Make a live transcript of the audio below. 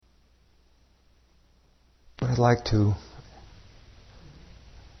I'd like to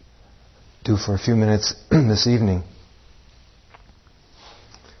do for a few minutes this evening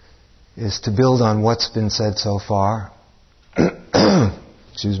is to build on what's been said so far.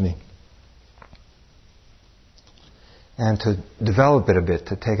 Excuse me. And to develop it a bit,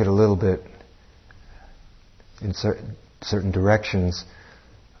 to take it a little bit in certain directions,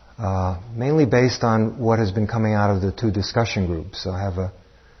 mainly based on what has been coming out of the two discussion groups. So I have a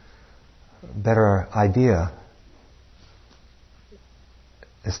better idea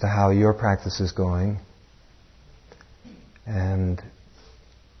as to how your practice is going, and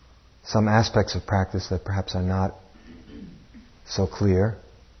some aspects of practice that perhaps are not so clear,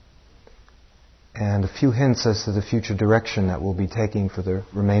 and a few hints as to the future direction that we'll be taking for the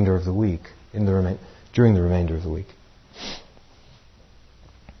remainder of the week, during the remainder of the week.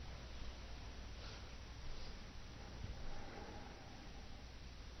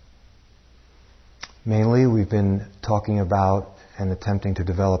 Mainly, we've been talking about and attempting to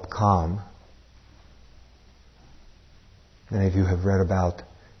develop calm. Many of you have read about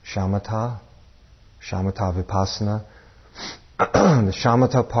shamatha vipassana. The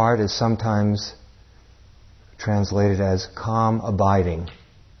shamatha part is sometimes translated as calm abiding.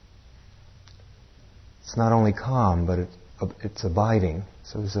 It's not only calm, but it's abiding.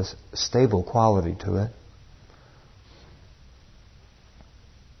 So there's this stable quality to it.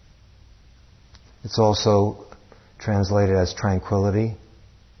 It's also translated as tranquility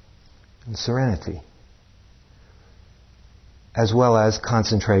and serenity, as well as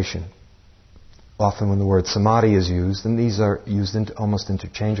concentration. Often when the word samadhi is used, and these are used almost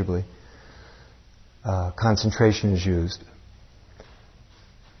interchangeably, concentration is used.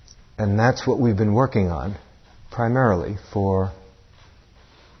 And that's what we've been working on, primarily, for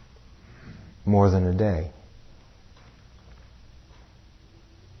more than a day.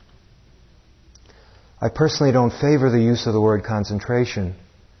 I personally don't favor the use of the word concentration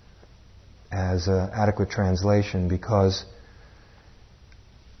as an adequate translation because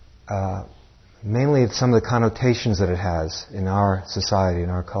mainly it's some of the connotations that it has in our society, in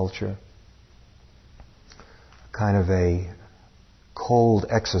our culture. Kind of a cold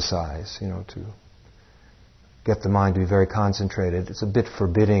exercise, to get the mind to be very concentrated. It's a bit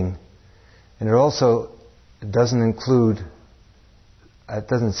forbidding. And it also doesn't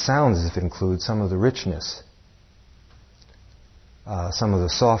sound as if it includes some of the richness, some of the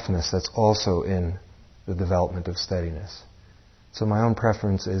softness that's also in the development of steadiness. So my own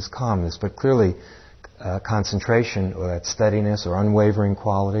preference is calmness, but clearly concentration, or that steadiness or unwavering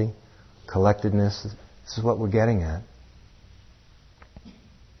quality, collectedness, this is what we're getting at.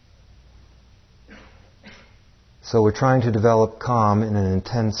 So we're trying to develop calm in an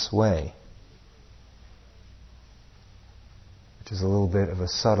intense way, which is a little bit of a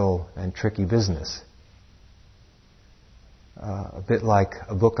subtle and tricky business. A bit like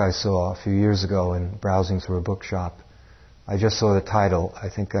a book I saw a few years ago in browsing through a bookshop. I just saw the title. I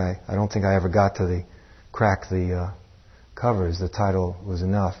don't think I ever got to crack the covers. The title was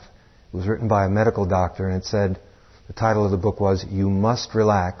enough. It was written by a medical doctor, and it said, the title of the book was, "You Must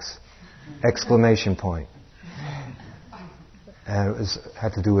Relax!" ! And it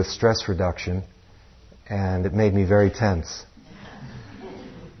had to do with stress reduction, and it made me very tense.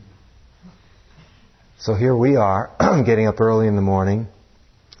 So here we are, getting up early in the morning,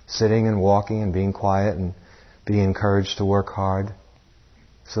 sitting and walking and being quiet and being encouraged to work hard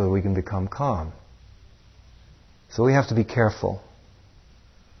so that we can become calm. So we have to be careful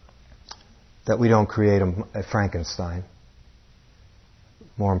that we don't create a Frankenstein.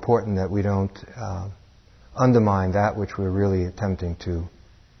 More important, that we don't undermine that which we're really attempting to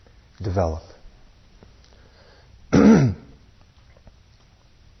develop.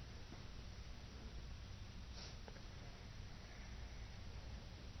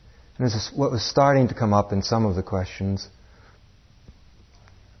 And this is what was starting to come up in some of the questions,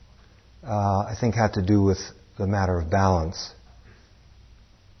 I think had to do with the matter of balance.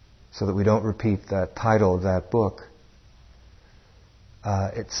 So that we don't repeat that title of that book,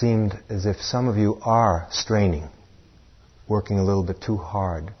 it seemed as if some of you are straining, working a little bit too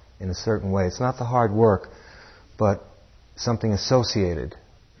hard in a certain way. It's not the hard work, but something associated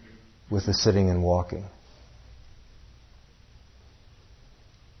with the sitting and walking.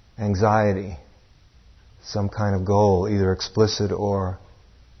 Anxiety, some kind of goal, either explicit or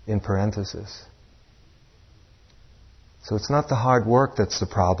in parenthesis. So it's not the hard work that's the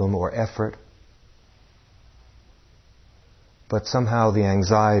problem, or effort, but somehow the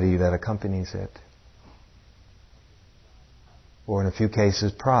anxiety that accompanies it. Or in a few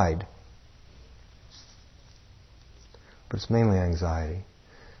cases, pride. But it's mainly anxiety.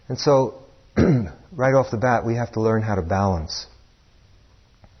 And so right off the bat, we have to learn how to balance.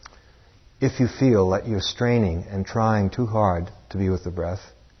 If you feel that you're straining and trying too hard to be with the breath,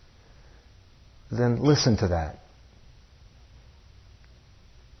 then listen to that.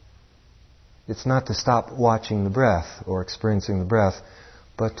 It's not to stop watching the breath or experiencing the breath,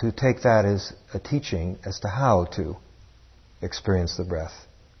 but to take that as a teaching as to how to experience the breath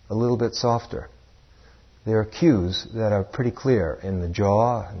a little bit softer. There are cues that are pretty clear in the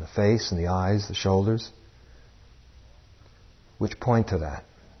jaw, and the face, and the eyes, the shoulders, which point to that.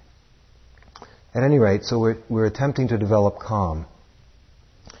 At any rate, so we're attempting to develop calm.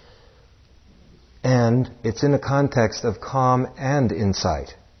 And it's in a context of calm and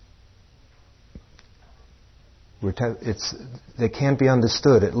insight. They can't be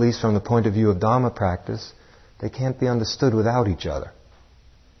understood, at least from the point of view of Dhamma practice, they can't be understood without each other.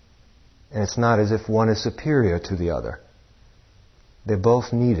 And it's not as if one is superior to the other. They're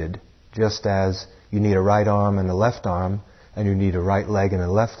both needed, just as you need a right arm and a left arm, and you need a right leg and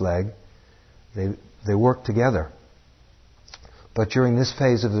a left leg. They work together. But during this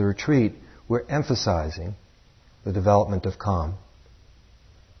phase of the retreat, we're emphasizing the development of calm.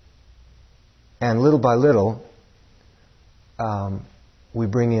 And little by little, we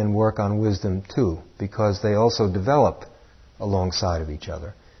bring in work on wisdom too, because they also develop alongside of each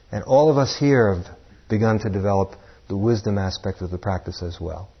other. And all of us here have begun to develop the wisdom aspect of the practice as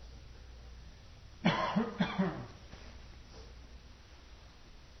well.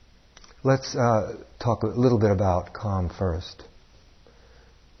 Let's talk a little bit about calm first.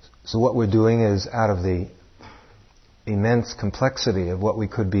 So what we're doing is, out of the immense complexity of what we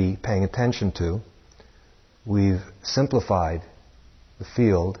could be paying attention to, we've simplified the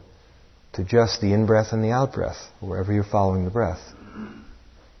field to just the in-breath and the out-breath, wherever you're following the breath.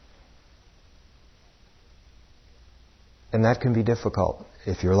 And that can be difficult.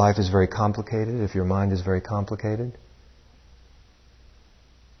 If your life is very complicated, if your mind is very complicated,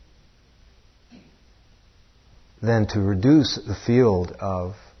 then to reduce the field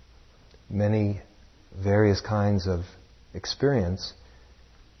of many various kinds of experience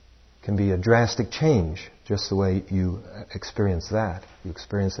can be a drastic change, just the way you experience that. You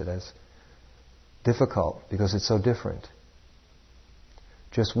experience it as difficult because it's so different.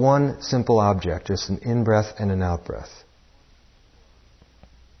 Just one simple object, just an in-breath and an out-breath.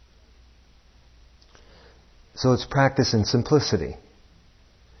 So it's practice in simplicity,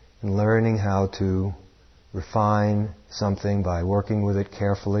 in learning how to refine something by working with it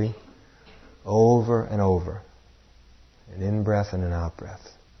carefully, over and over. An in-breath and an out-breath.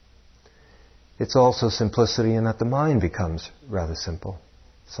 It's also simplicity in that the mind becomes rather simple.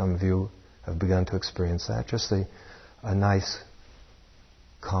 Some of you have begun to experience that. Just a nice,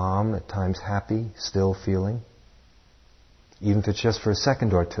 calm, at times happy, still feeling. Even if it's just for a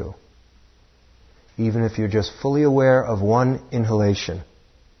second or two. Even if you're just fully aware of one inhalation,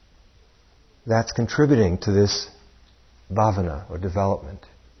 that's contributing to this bhavana or development.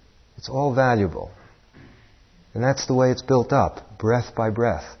 It's all valuable. And that's the way it's built up, breath by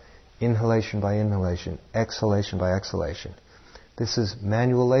breath, inhalation by inhalation, exhalation by exhalation. This is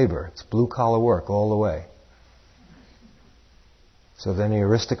manual labor. It's blue-collar work all the way. So if any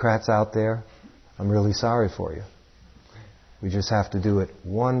aristocrats out there, I'm really sorry for you. We just have to do it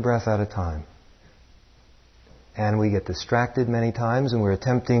one breath at a time. And we get distracted many times, and we're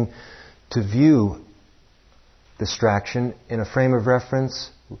attempting to view distraction in a frame of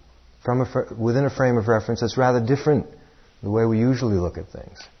reference, within a frame of reference that's rather different the way we usually look at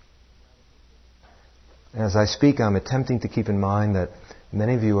things. And as I speak, I'm attempting to keep in mind that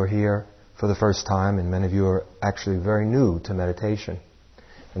many of you are here for the first time, and many of you are actually very new to meditation.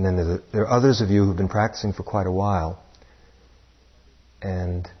 And then there are others of you who've been practicing for quite a while.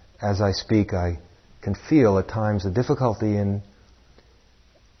 And as I speak, I can feel at times the difficulty in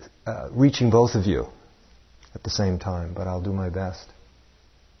reaching both of you at the same time, but I'll do my best.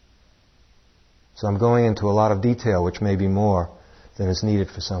 So I'm going into a lot of detail, which may be more than is needed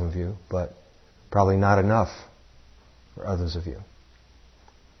for some of you, but probably not enough for others of you.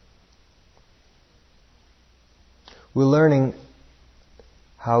 We're learning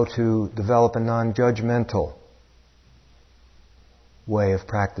how to develop a non-judgmental way of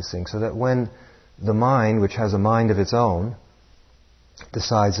practicing, so that when the mind, which has a mind of its own,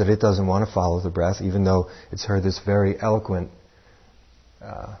 decides that it doesn't want to follow the breath, even though it's heard this very eloquent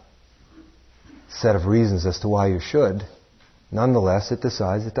set of reasons as to why you should, nonetheless it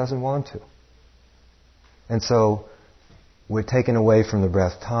decides it doesn't want to. And so we're taken away from the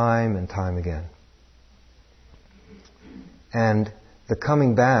breath time and time again. And the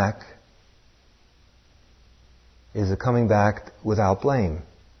coming back is a coming back without blame.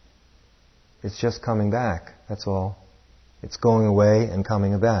 It's just coming back, that's all. It's going away and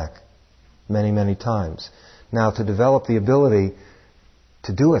coming back many, many times. Now, to develop the ability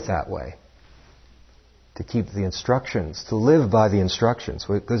to do it that way, to keep the instructions, to live by the instructions,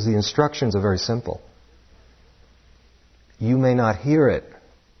 because the instructions are very simple. You may not hear it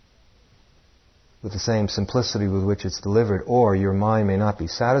with the same simplicity with which it's delivered, or your mind may not be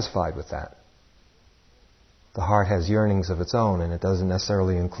satisfied with that. The heart has yearnings of its own, and it doesn't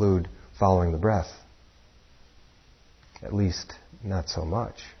necessarily include following the breath. At least, not so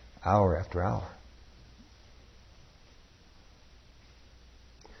much, hour after hour.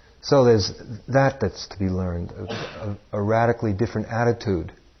 So there's that's to be learned, a radically different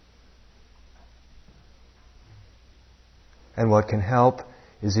attitude. And what can help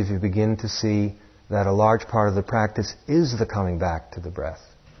is if you begin to see that a large part of the practice is the coming back to the breath.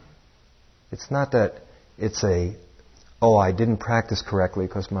 It's not that it's I didn't practice correctly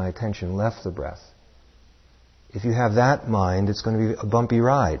because my attention left the breath. If you have that mind, it's going to be a bumpy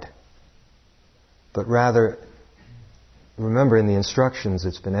ride. But rather, remember in the instructions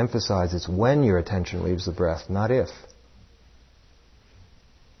it's been emphasized, it's when your attention leaves the breath, not if.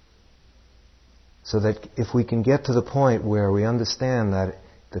 So that if we can get to the point where we understand that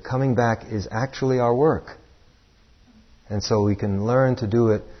the coming back is actually our work, and so we can learn to do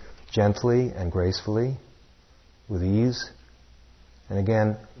it gently and gracefully, with ease, and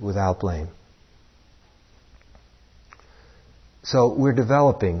again, without blame. So we're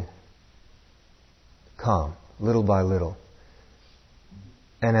developing calm, little by little.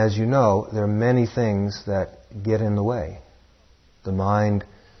 And as you know, there are many things that get in the way. The mind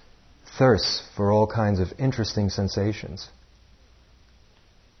thirsts for all kinds of interesting sensations.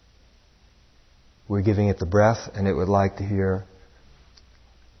 We're giving it the breath, and it would like to hear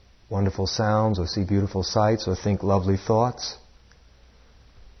wonderful sounds, or see beautiful sights, or think lovely thoughts,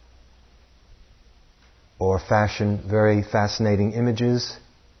 or fashion very fascinating images,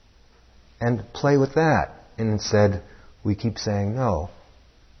 and play with that. And instead, we keep saying, no,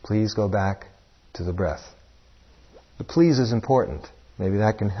 please go back to the breath. The please is important. Maybe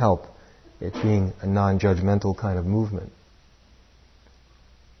that can help it being a non-judgmental kind of movement.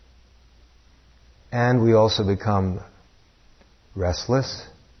 And we also become restless,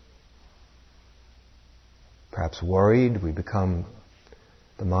 perhaps worried. We become,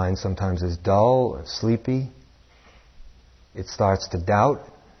 the mind sometimes is dull or sleepy. It starts to doubt.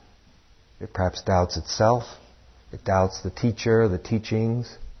 It perhaps doubts itself. It doubts the teacher, the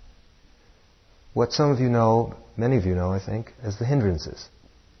teachings. What some of you know, many of you know, I think, as the hindrances.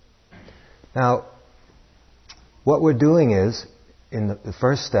 Now, what we're doing is, in the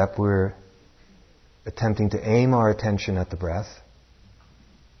first step, we're attempting to aim our attention at the breath.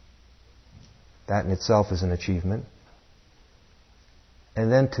 That in itself is an achievement.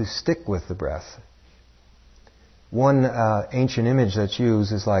 And then to stick with the breath. One ancient image that's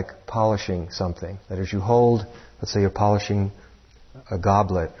used is like polishing something. That is, you hold, let's say you're polishing a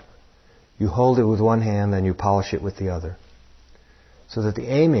goblet. You hold it with one hand, then you polish it with the other. So that the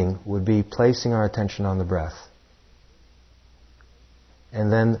aiming would be placing our attention on the breath. And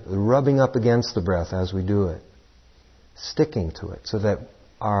then rubbing up against the breath as we do it. Sticking to it, so that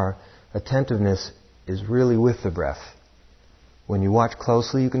our attentiveness is really with the breath. When you watch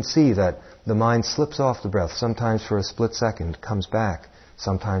closely, you can see that the mind slips off the breath, sometimes for a split second, comes back,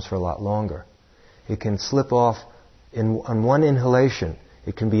 sometimes for a lot longer. It can slip off on one inhalation.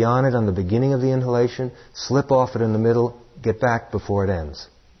 It can be on it on the beginning of the inhalation, slip off it in the middle, get back before it ends.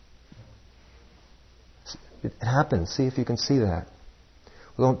 It happens. See if you can see that.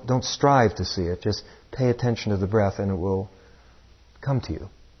 Don't strive to see it. Just pay attention to the breath and it will come to you.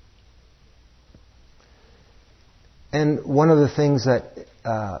 And one of the things that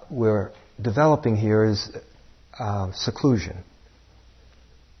we're developing here is seclusion.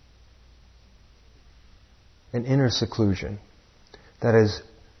 An inner seclusion. That is,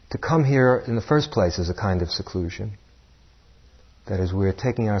 to come here in the first place is a kind of seclusion. That is, we're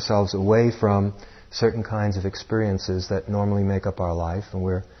taking ourselves away from certain kinds of experiences that normally make up our life, and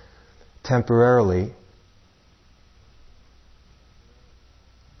we're temporarily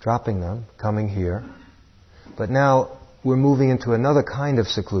dropping them, coming here. But now we're moving into another kind of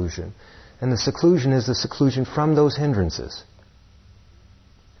seclusion. And the seclusion is the seclusion from those hindrances.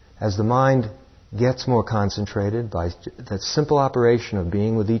 As the mind gets more concentrated by that simple operation of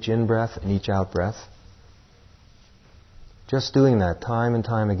being with each in-breath and each out-breath, just doing that time and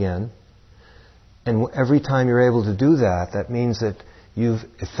time again, and every time you're able to do that, that means that you've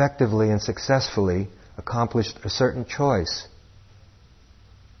effectively and successfully accomplished a certain choice.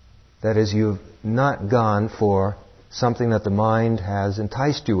 That is, you've not gone for something that the mind has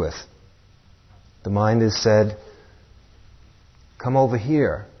enticed you with. The mind has said, come over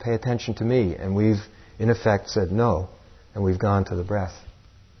here, pay attention to me. And we've, in effect, said no, and we've gone to the breath.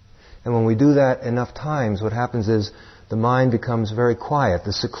 And when we do that enough times, what happens is the mind becomes very quiet.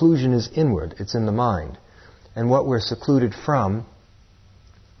 The seclusion is inward. It's in the mind. And what we're secluded from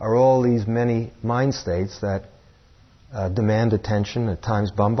are all these many mind states that demand attention, at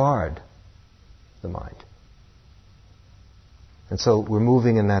times bombard the mind. And so we're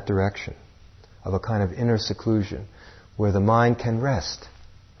moving in that direction of a kind of inner seclusion where the mind can rest.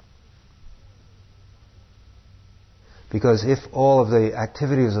 Because if all of the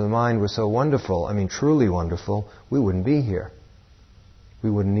activities of the mind were so wonderful, I mean truly wonderful, we wouldn't be here. We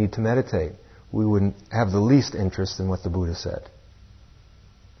wouldn't need to meditate. We wouldn't have the least interest in what the Buddha said.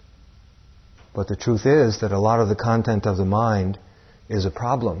 But the truth is that a lot of the content of the mind is a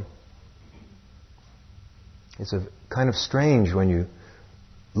problem. It's a kind of strange when you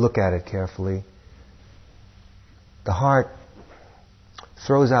look at it carefully. The heart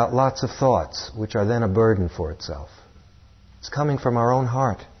throws out lots of thoughts, which are then a burden for itself. It's coming from our own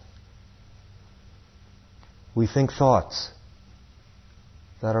heart. We think thoughts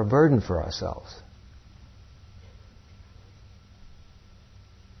that are a burden for ourselves.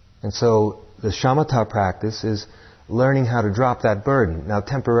 And so the shamatha practice is learning how to drop that burden. Now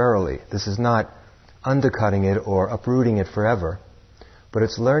temporarily, this is not undercutting it or uprooting it forever, but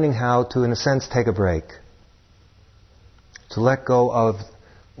it's learning how to, in a sense, take a break. To let go of,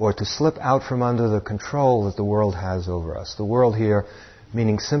 or to slip out from under the control that the world has over us. The world here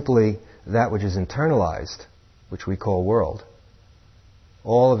meaning simply that which is internalized, which we call world.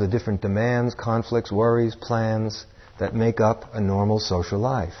 All of the different demands, conflicts, worries, plans that make up a normal social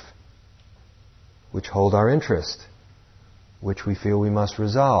life, which hold our interest, which we feel we must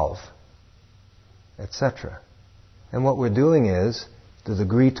resolve, etc. And what we're doing is, the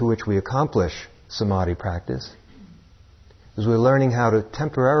degree to which we accomplish samadhi practice, is we're learning how to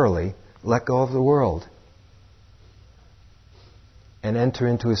temporarily let go of the world and enter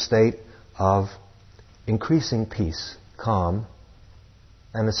into a state of increasing peace, calm,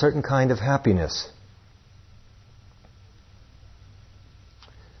 and a certain kind of happiness.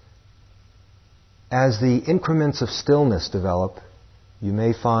 As the increments of stillness develop, you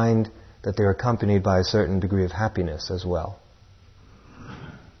may find that they're accompanied by a certain degree of happiness as well.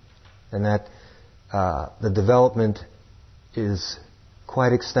 And that the development is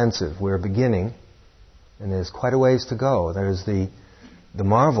quite extensive. We're beginning, and there's quite a ways to go. There's the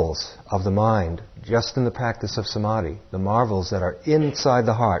marvels of the mind, just in the practice of samadhi, the marvels that are inside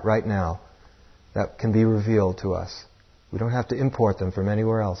the heart right now, that can be revealed to us. We don't have to import them from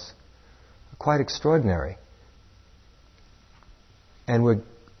anywhere else. Quite extraordinary. And we're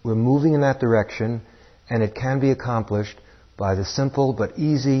moving in that direction, and it can be accomplished by the simple but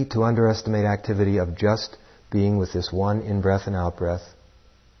easy to underestimate activity of just being with this one in-breath and out-breath,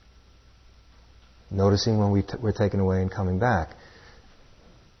 noticing when we're taken away and coming back.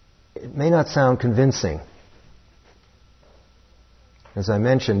 It may not sound convincing. As I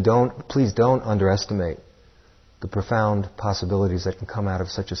mentioned, please don't underestimate the profound possibilities that can come out of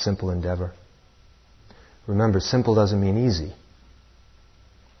such a simple endeavor. Remember, simple doesn't mean easy.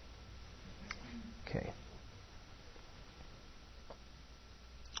 Okay.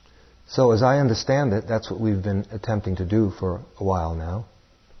 So as I understand it, that's what we've been attempting to do for a while now.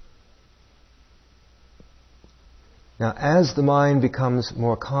 Now, as the mind becomes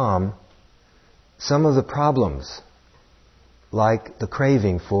more calm, some of the problems, like the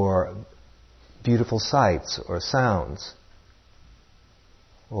craving for beautiful sights or sounds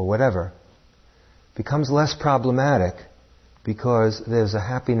or whatever, becomes less problematic because there's a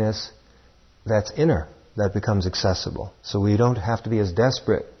happiness that's inner that becomes accessible. So we don't have to be as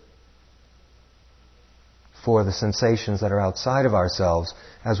desperate for the sensations that are outside of ourselves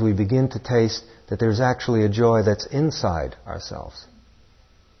as we begin to taste that there's actually a joy that's inside ourselves.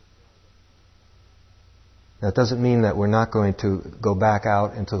 Now, it doesn't mean that we're not going to go back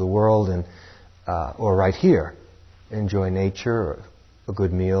out into the world and or right here, enjoy nature or a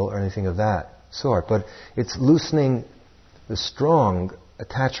good meal or anything of that sort. But it's loosening the strong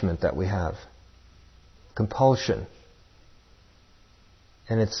attachment that we have, compulsion.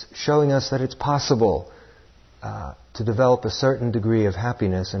 And it's showing us that it's possible to develop a certain degree of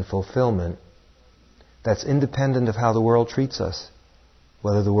happiness and fulfillment that's independent of how the world treats us.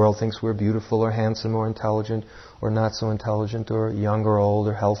 Whether the world thinks we're beautiful or handsome or intelligent or not so intelligent or young or old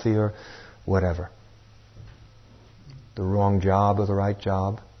or healthy or whatever. The wrong job or the right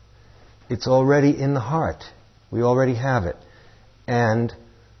job. It's already in the heart. We already have it. And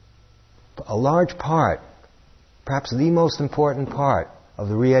a large part, perhaps the most important part of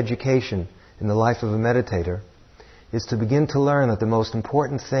the re-education in the life of a meditator is to begin to learn that the most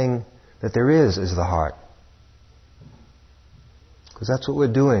important thing that there is the heart. Because that's what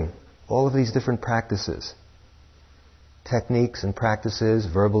we're doing. All of these different practices, techniques and practices,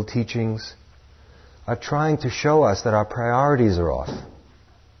 verbal teachings, are trying to show us that our priorities are off.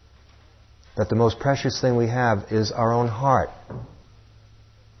 That the most precious thing we have is our own heart.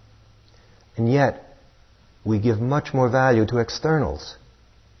 And yet, we give much more value to externals.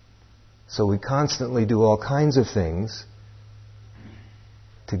 So we constantly do all kinds of things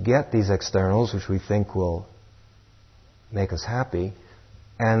to get these externals, which we think will make us happy,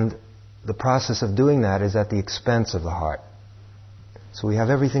 and the process of doing that is at the expense of the heart. So we have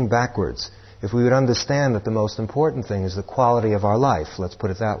everything backwards. If we would understand that the most important thing is the quality of our life, let's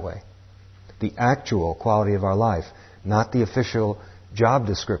put it that way, the actual quality of our life, not the official job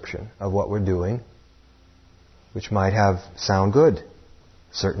description of what we're doing, which might sound good.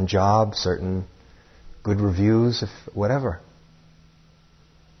 Certain job, certain good reviews, whatever.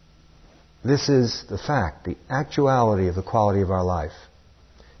 This is the fact, the actuality of the quality of our life.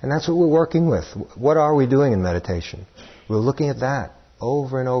 And that's what we're working with. What are we doing in meditation? We're looking at that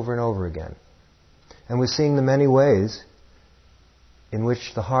over and over and over again. And we're seeing the many ways in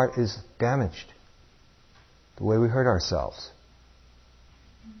which the heart is damaged, the way we hurt ourselves.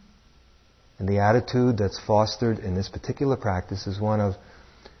 And the attitude that's fostered in this particular practice is one of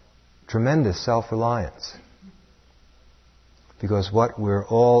tremendous self-reliance. Because what we're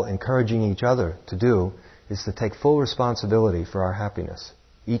all encouraging each other to do is to take full responsibility for our happiness,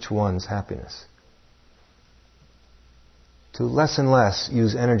 each one's happiness. To less and less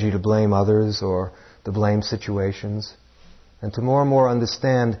use energy to blame others or to blame situations, and to more and more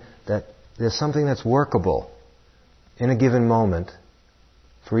understand that there's something that's workable in a given moment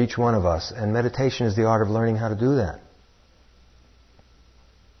for each one of us, and meditation is the art of learning how to do that.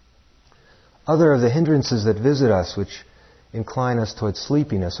 Other of the hindrances that visit us, which incline us towards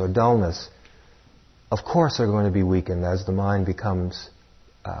sleepiness or dullness, of course are going to be weakened as the mind becomes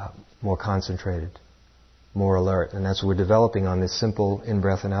more concentrated, more alert, and that's what we're developing on this simple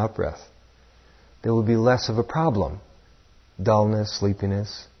in-breath and out-breath. There will be less of a problem. Dullness,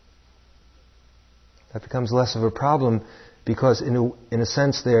 sleepiness. That becomes less of a problem because in a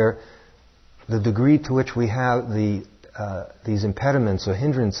sense the degree to which we have these impediments or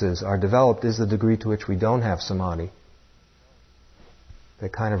hindrances are developed is the degree to which we don't have samadhi. They're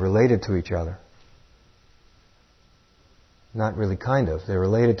kind of related to each other. Not really kind of. They're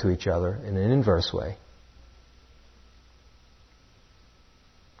related to each other in an inverse way.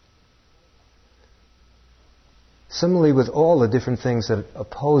 Similarly, with all the different things that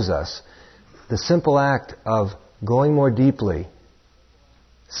oppose us, the simple act of going more deeply,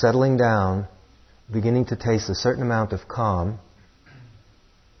 settling down, beginning to taste a certain amount of calm,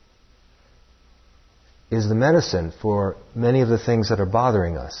 is the medicine for many of the things that are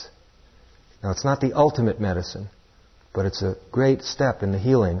bothering us. Now, it's not the ultimate medicine, but it's a great step in the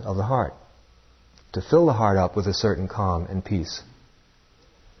healing of the heart, to fill the heart up with a certain calm and peace.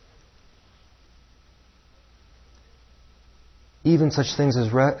 Even such things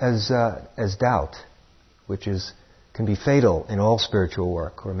as doubt, which can be fatal in all spiritual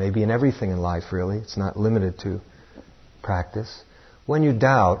work, or maybe in everything in life, really. It's not limited to practice. When we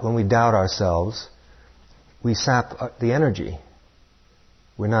doubt ourselves, we sap the energy.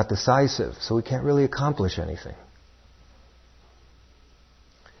 We're not decisive, so we can't really accomplish anything.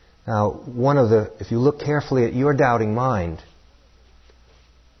 Now, if you look carefully at your doubting mind,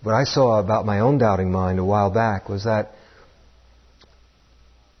 what I saw about my own doubting mind a while back was that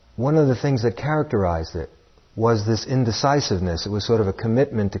one of the things that characterized it was this indecisiveness. It was sort of a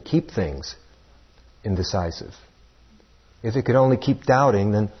commitment to keep things indecisive. If it could only keep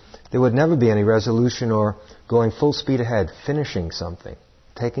doubting, then there would never be any resolution or going full speed ahead, finishing something,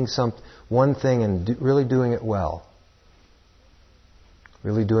 taking one thing and really doing it well,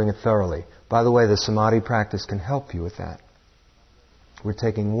 really doing it thoroughly. By the way, the samadhi practice can help you with that. We're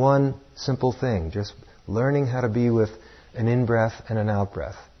taking one simple thing, just learning how to be with an in-breath and an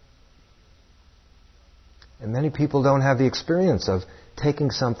out-breath. And many people don't have the experience of taking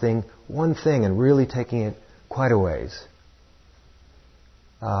one thing, and really taking it quite a ways.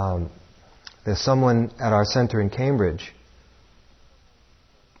 There's someone at our center in Cambridge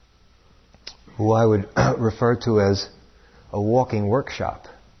who I would refer to as a walking workshop.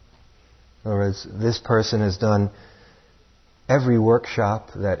 In other words, this person has done every workshop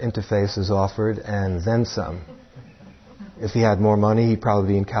that Interface has offered, and then some. If he had more money, he'd probably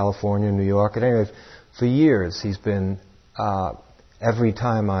be in California, New York. At any rate, for years, he's been, every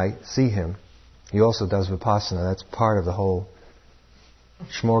time I see him, he also does Vipassana. That's part of the whole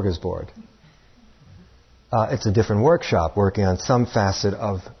smorgasbord. it's a different workshop working on some facet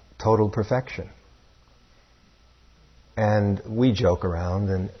of total perfection. And we joke around,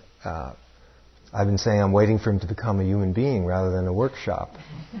 and I've been saying I'm waiting for him to become a human being rather than a workshop.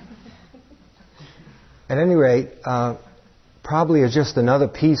 At any rate, probably as just another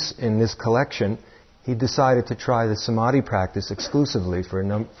piece in this collection, he decided to try the samadhi practice exclusively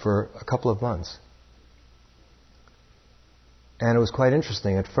for a couple of months. And it was quite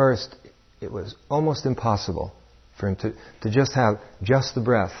interesting. At first, it was almost impossible for him to just have just the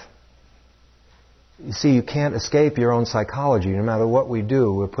breath. You see, you can't escape your own psychology. No matter what we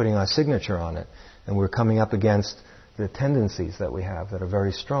do, we're putting our signature on it. And we're coming up against the tendencies that we have that are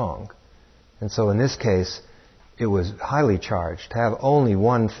very strong. And so in this case, it was highly charged. To have only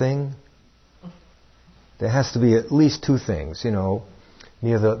one thing, there has to be at least two things. You know,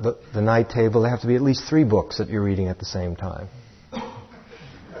 near the night table, there have to be at least 3 books that you're reading at the same time.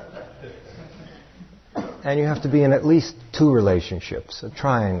 And you have to be in at least 2 relationships, a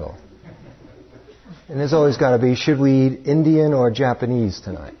triangle. And there's always got to be, should we eat Indian or Japanese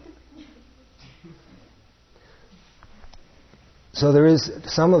tonight? So there is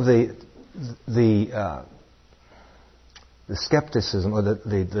some of the skepticism or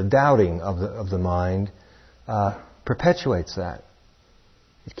the doubting of the mind perpetuates that.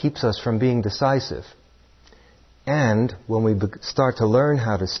 It keeps us from being decisive. And when we start to learn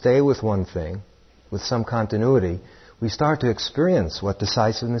how to stay with one thing, with some continuity, we start to experience what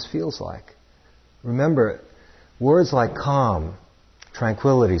decisiveness feels like. Remember, words like calm,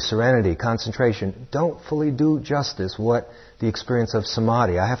 tranquility, serenity, concentration don't fully do justice what the experience of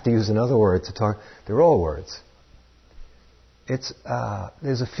samadhi. I have to use another word to talk. They're all words. There's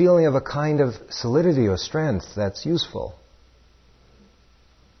a feeling of a kind of solidity or strength that's useful.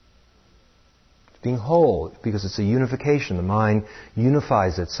 Being whole, because it's a unification. The mind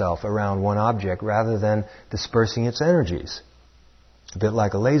unifies itself around one object rather than dispersing its energies. A bit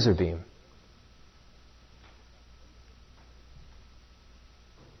like a laser beam.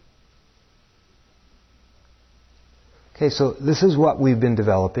 Okay, so this is what we've been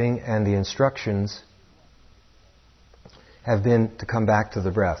developing, and the instructions have been to come back to the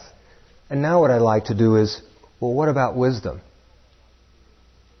breath. And now what I'd like to do is, well, what about wisdom?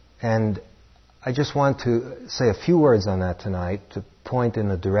 And I just want to say a few words on that tonight to point in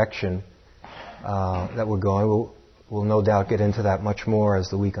the direction that we're going. We'll no doubt get into that much more as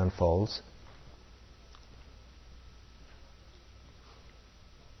the week unfolds.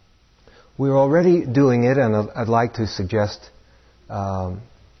 We're already doing it, and I'd like to suggest how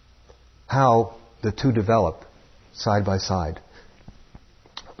the two develop side by side.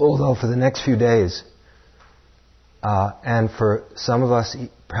 Although for the next few days, and for some of us,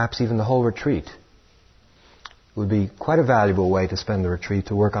 perhaps even the whole retreat, would be quite a valuable way to spend the retreat,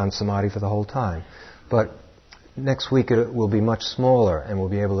 to work on samadhi for the whole time. But next week it will be much smaller, and we'll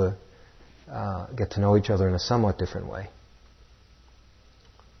be able to get to know each other in a somewhat different way.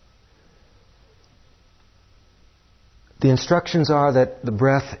 The instructions are that the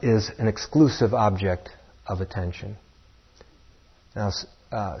breath is an exclusive object of attention. Now,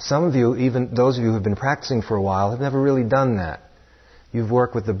 some of you, even those of you who have been practicing for a while, have never really done that. You've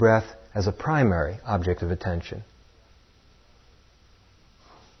worked with the breath as a primary object of attention.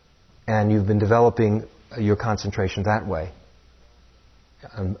 And you've been developing your concentration that way.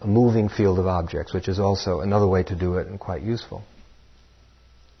 A moving field of objects, which is also another way to do it and quite useful.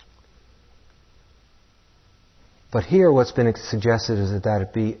 But here what's been suggested is that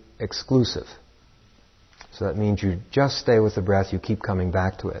it be exclusive. So that means you just stay with the breath, you keep coming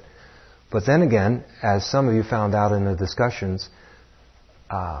back to it. But then again, as some of you found out in the discussions,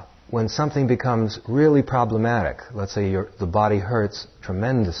 when something becomes really problematic, let's say the body hurts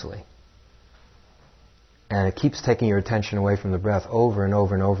tremendously, and it keeps taking your attention away from the breath over and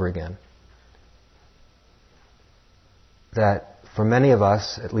over and over again, that for many of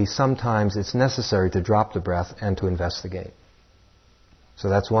us, at least sometimes, it's necessary to drop the breath and to investigate. So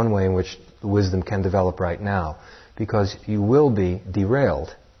that's one way in which the wisdom can develop right now, because you will be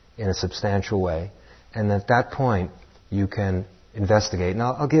derailed in a substantial way, and at that point you can investigate.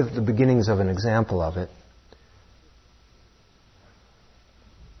 Now I'll give the beginnings of an example of it.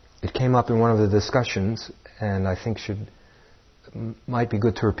 It came up in one of the discussions, and I think might be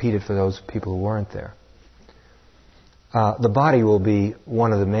good to repeat it for those people who weren't there. The body will be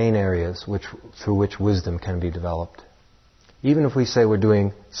one of the main areas through which wisdom can be developed. Even if we say we're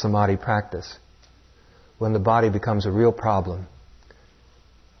doing samadhi practice, when the body becomes a real problem,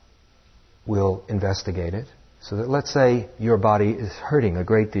 we'll investigate it. So that, let's say your body is hurting a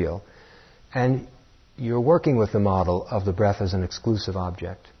great deal, and you're working with the model of the breath as an exclusive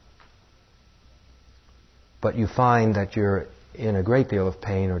object. but you find that you're in a great deal of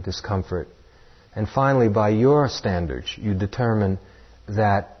pain or discomfort. And finally, by your standards, you determine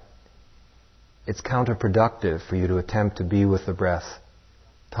that it's counterproductive for you to attempt to be with the breath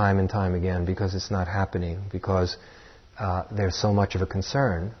time and time again because it's not happening, because there's so much of a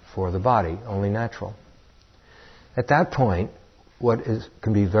concern for the body, only natural. At that point, what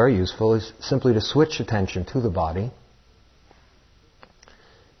can be very useful is simply to switch attention to the body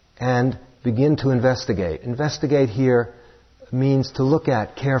and begin to investigate. Investigate here means to look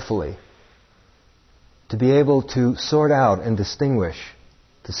at carefully, to be able to sort out and distinguish,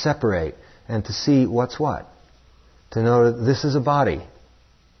 to separate, and to see what's what. To know that this is a body,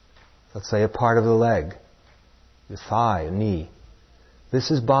 let's say a part of the leg, your thigh, a knee.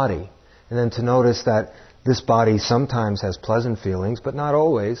 This is body. And then to notice that this body sometimes has pleasant feelings, but not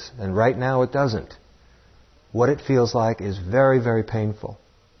always, and right now it doesn't. What it feels like is very, very painful.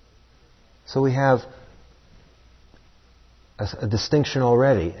 So we have a distinction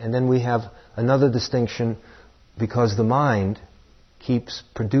already, and then we have another distinction because the mind keeps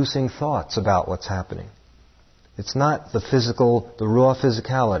producing thoughts about what's happening. It's not the physical, the raw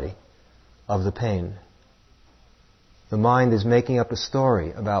physicality of the pain. The mind is making up a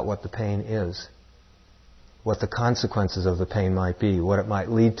story about what the pain is, what the consequences of the pain might be, what it might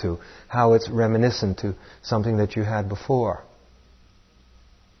lead to, how it's reminiscent to something that you had before.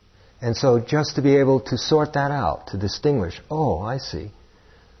 And so just to be able to sort that out, to distinguish, oh, I see.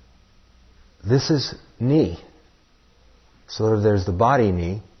 This is knee. Sort of there's the body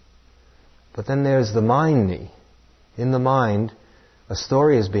knee, but then there's the mind knee. In the mind, a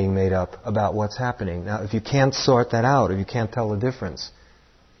story is being made up about what's happening. Now, if you can't sort that out, if you can't tell the difference,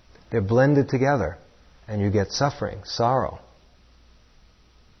 they're blended together, and you get suffering, sorrow,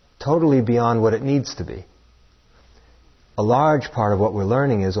 totally beyond what it needs to be. A large part of what we're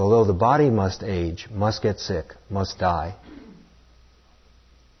learning is, although the body must age, must get sick, must die,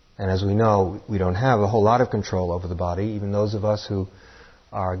 and as we know, we don't have a whole lot of control over the body, even those of us who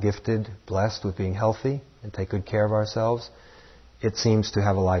are gifted, blessed with being healthy and take good care of ourselves, it seems to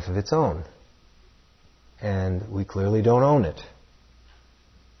have a life of its own. And we clearly don't own it.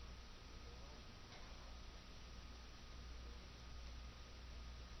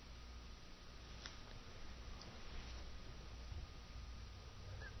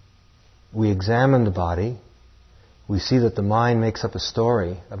 We examine the body. We see that the mind makes up a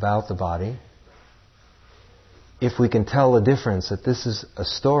story about the body. If we can tell the difference that this is a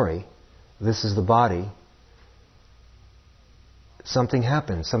story, this is the body, something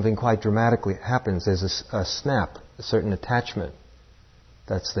happens, something quite dramatically happens. There's a snap, a certain attachment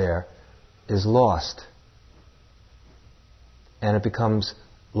that's there is lost. And it becomes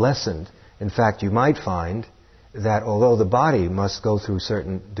lessened. In fact, you might find that although the body must go through a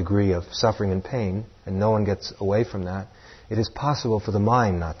certain degree of suffering and pain, and no one gets away from that, it is possible for the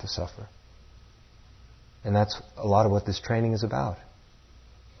mind not to suffer. And that's a lot of what this training is about.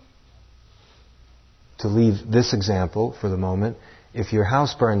 To leave this example for the moment, if your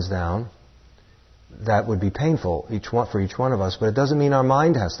house burns down, that would be painful for each one of us, but it doesn't mean our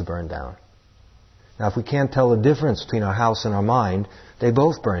mind has to burn down. Now, if we can't tell the difference between our house and our mind, they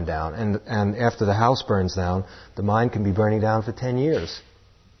both burn down. And after the house burns down, the mind can be burning down for 10 years.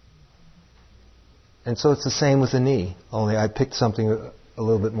 And so it's the same with the knee, only I picked something a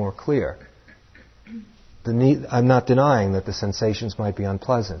little bit more clear. The knee, I'm not denying that the sensations might be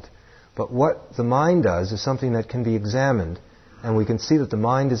unpleasant. But what the mind does is something that can be examined, and we can see that the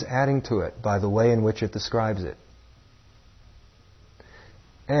mind is adding to it by the way in which it describes it.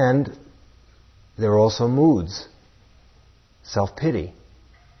 And there are also moods, self-pity.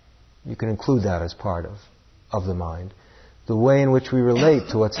 You can include that as part of the mind. The way in which we relate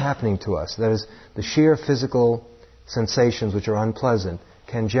to what's happening to us, that is, the sheer physical sensations which are unpleasant,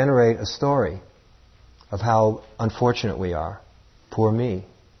 can generate a story of how unfortunate we are, poor me,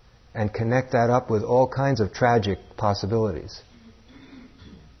 and connect that up with all kinds of tragic possibilities.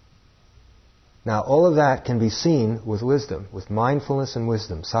 Now, all of that can be seen with wisdom, with mindfulness and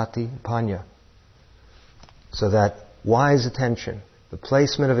wisdom, sati, panya. So that wise attention, the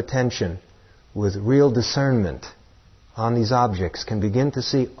placement of attention with real discernment on these objects can begin to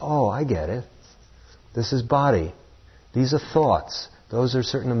see, oh, I get it. This is body. These are thoughts. Those are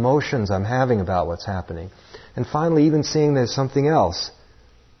certain emotions I'm having about what's happening. And finally, even seeing there's something else.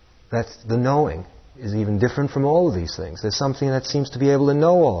 That's the knowing is even different from all of these things. There's something that seems to be able to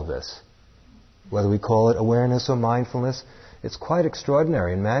know all of this. Whether we call it awareness or mindfulness, it's quite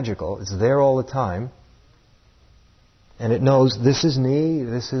extraordinary and magical. It's there all the time. And it knows this is me,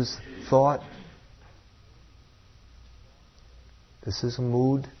 this is thought, this is a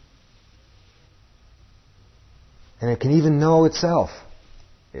mood. And it can even know itself.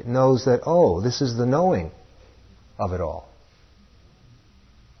 It knows that, oh, this is the knowing of it all.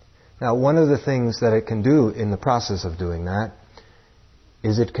 Now, one of the things that it can do in the process of doing that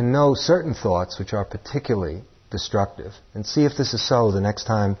is it can know certain thoughts which are particularly destructive. And see if this is so the next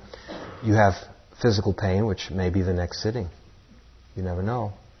time you have physical pain, which may be the next sitting. You never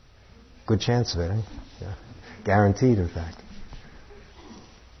know. Good chance of it, eh? Yeah. Guaranteed, in fact.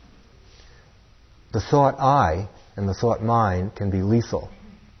 The thought I and the thought mine can be lethal.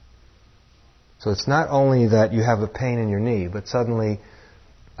 So it's not only that you have a pain in your knee, but suddenly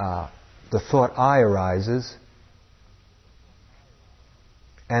the thought I arises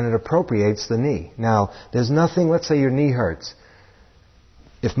and it appropriates the knee. Now, there's nothing, let's say your knee hurts.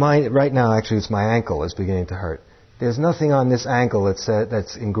 If right now actually it's my ankle is beginning to hurt. There's nothing on this ankle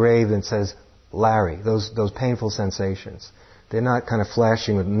that's engraved and says Larry, those painful sensations. They're not kind of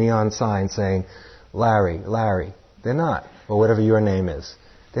flashing with neon signs saying Larry, Larry. They're not, or whatever your name is.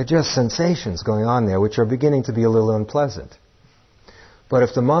 They're just sensations going on there which are beginning to be a little unpleasant. But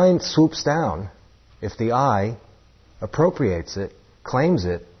if the mind swoops down, if the I appropriates it, claims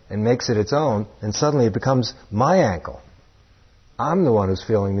it, and makes it its own, then suddenly it becomes my ankle. I'm the one who's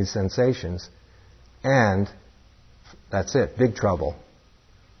feeling these sensations, and that's it, big trouble.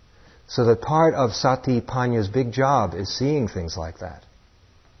 So that part of Sati Panya's big job is seeing things like that.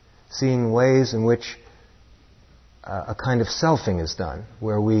 Seeing ways in which a kind of selfing is done,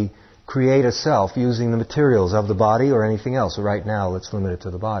 where we create a self using the materials of the body or anything else. So right now, let's limit it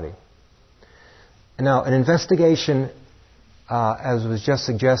to the body. And now, an investigation, as was just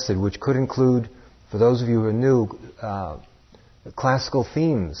suggested, which could include, for those of you who are new, classical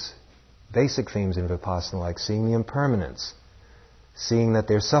themes, basic themes in Vipassana, like seeing the impermanence, seeing that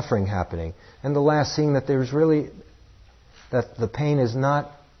there's suffering happening, and the last, seeing that there's really, that the pain is not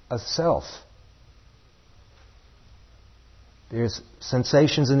a self. There's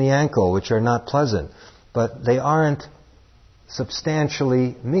sensations in the ankle which are not pleasant, but they aren't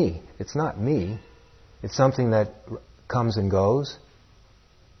substantially me. It's not me. It's something that comes and goes.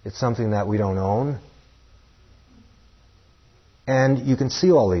 It's something that we don't own. And you can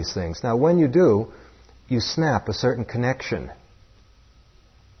see all these things. Now, when you do, you snap a certain connection.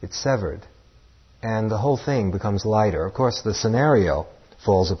 It's severed. And the whole thing becomes lighter. Of course, the scenario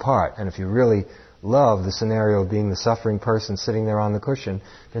falls apart. And if you really love the scenario of being the suffering person sitting there on the cushion,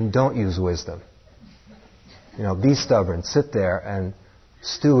 then don't use wisdom. Be stubborn. Sit there and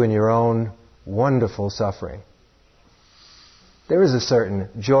stew in your own wonderful suffering. There is a certain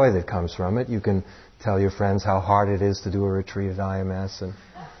joy that comes from it. You can tell your friends how hard it is to do a retreat at IMS,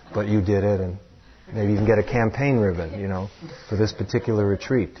 but you did it, and maybe even get a campaign ribbon, for this particular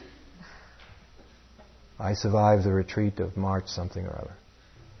retreat. I survived the retreat of March something or other.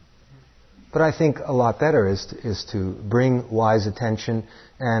 But I think a lot better is to bring wise attention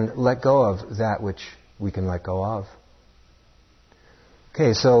and let go of that which we can let go of.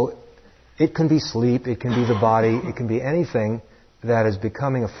 Okay, so it can be sleep, it can be the body, it can be anything that is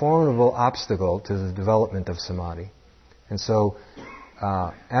becoming a formidable obstacle to the development of samadhi. And so,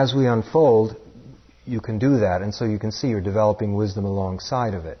 as we unfold, you can do that, and so you can see you're developing wisdom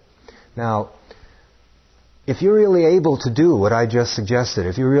alongside of it. Now, if you're really able to do what I just suggested,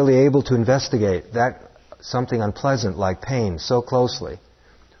 if you're really able to investigate that something unpleasant like pain so closely,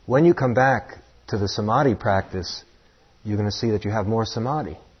 when you come back to the samadhi practice, you're going to see that you have more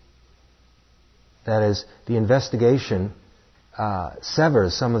samadhi. That is, the investigation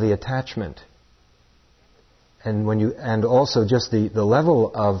severs some of the attachment. And also just the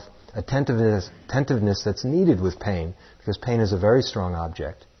level of attentiveness that's needed with pain, because pain is a very strong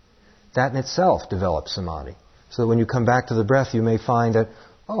object. That in itself develops samadhi. So that when you come back to the breath, you may find that,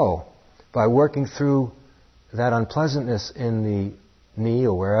 by working through that unpleasantness in the knee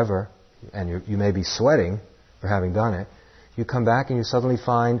or wherever, and you may be sweating for having done it, you come back and you suddenly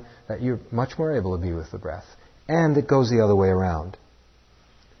find that you're much more able to be with the breath. And it goes the other way around.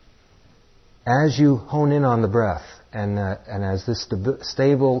 As you hone in on the breath, and as this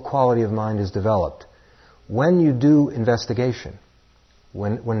stable quality of mind is developed, when you do investigation,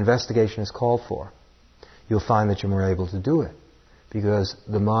 when investigation is called for, you'll find that you're more able to do it, because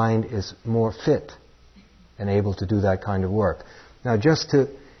the mind is more fit and able to do that kind of work. Now, just to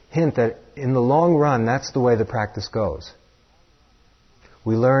hint that in the long run, that's the way the practice goes.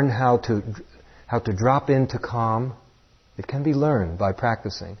 We learn how to drop into calm. It can be learned by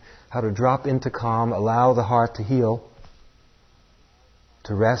practicing. How to drop into calm, allow the heart to heal,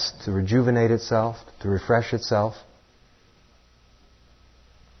 to rest, to rejuvenate itself, to refresh itself,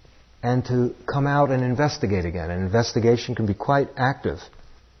 and to come out and investigate again. And investigation can be quite active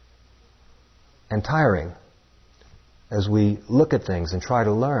and tiring. as we look at things and try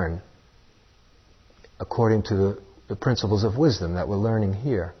to learn according to the principles of wisdom that we're learning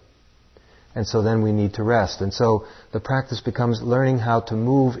here. And so then we need to rest. And so the practice becomes learning how to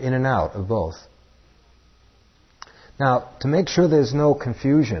move in and out of both. Now, to make sure there's no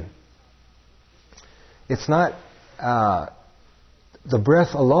confusion, it's not, the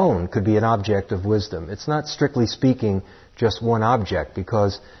breath alone could be an object of wisdom. It's not, strictly speaking, just one object,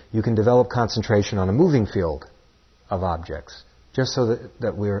 because you can develop concentration on a moving field of objects, just so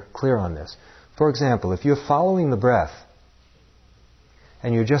that we're clear on this. For example, if you're following the breath,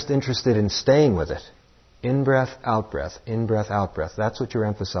 and you're just interested in staying with it, in-breath, out-breath, in-breath, out-breath, that's what you're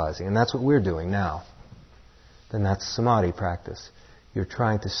emphasizing, and that's what we're doing now, then that's samadhi practice. You're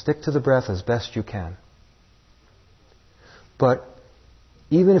trying to stick to the breath as best you can. But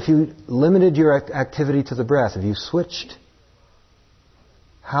even if you limited your activity to the breath, if you switched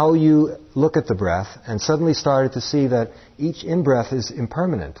how you look at the breath and suddenly started to see that each in-breath is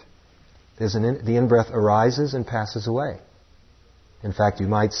impermanent, the in-breath arises and passes away. In fact, you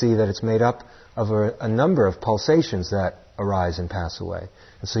might see that it's made up of a number of pulsations that arise and pass away.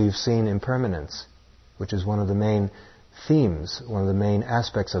 And so you've seen impermanence, which is one of the main themes, one of the main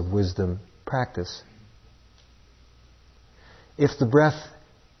aspects of wisdom practice. If the breath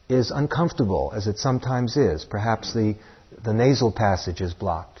is uncomfortable, as it sometimes is, perhaps the nasal passage is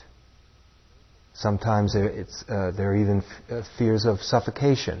blocked. Sometimes there are even fears of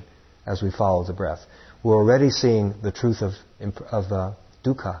suffocation as we follow the breath. We're already seeing the truth of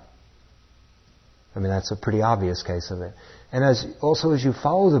dukkha. I mean, that's a pretty obvious case of it. And as you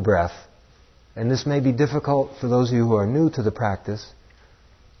follow the breath, and this may be difficult for those of you who are new to the practice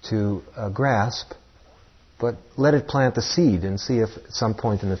to grasp, but let it plant the seed and see if at some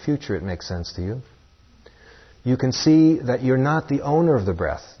point in the future it makes sense to you. You can see that you're not the owner of the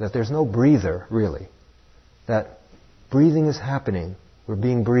breath, that there's no breather, really. That breathing is happening, we're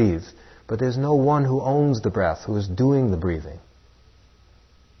being breathed, but there's no one who owns the breath, who is doing the breathing.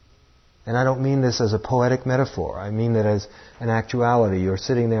 And I don't mean this as a poetic metaphor. I mean that as an actuality. You're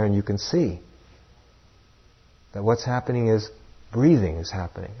sitting there and you can see that what's happening is breathing is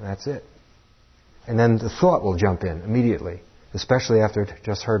happening. That's it. And then the thought will jump in immediately, especially after it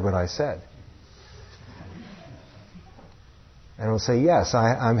just heard what I said. And it'll say, yes,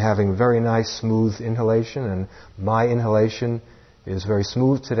 I'm having very nice, smooth inhalation, and my inhalation is very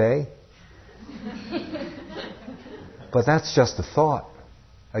smooth today. But that's just a thought.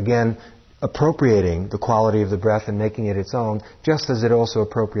 Again, appropriating the quality of the breath and making it its own, just as it also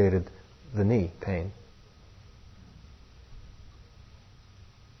appropriated the knee pain.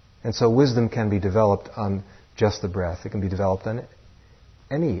 And so wisdom can be developed on just the breath. It can be developed on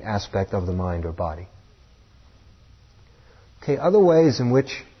any aspect of the mind or body. Okay, other ways in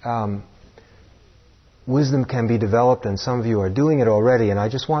which wisdom can be developed, and some of you are doing it already, and I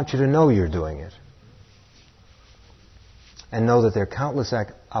just want you to know you're doing it. And know that there are countless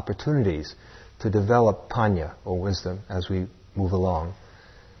opportunities to develop panya, or wisdom, as we move along.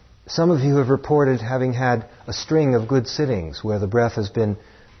 Some of you have reported having had a string of good sittings where the breath has been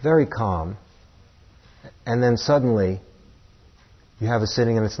very calm, and then suddenly you have a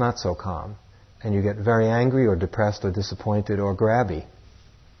sitting and it's not so calm, and you get very angry or depressed or disappointed or grabby.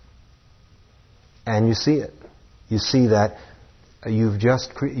 And you see it. You see that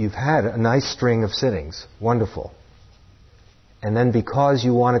you've had a nice string of sittings, wonderful. And then because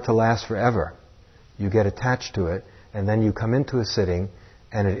you want it to last forever, you get attached to it, and then you come into a sitting,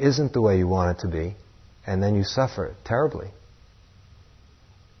 and it isn't the way you want it to be, and then you suffer terribly.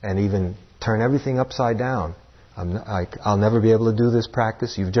 And even turn everything upside down. I'll never be able to do this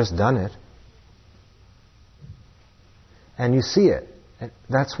practice. You've just done it. And you see it. And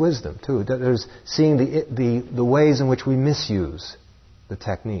that's wisdom, too. There's seeing the ways in which we misuse the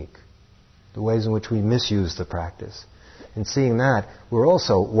technique, the ways in which we misuse the practice. And seeing that, we're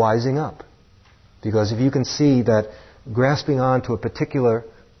also wising up. Because if you can see that grasping on to a particular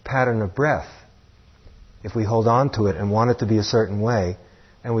pattern of breath, if we hold on to it and want it to be a certain way,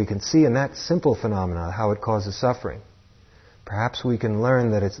 and we can see in that simple phenomenon how it causes suffering, perhaps we can learn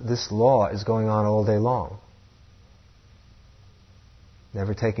that this law is going on all day long.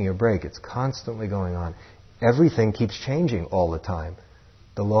 Never taking a break. It's constantly going on. Everything keeps changing all the time.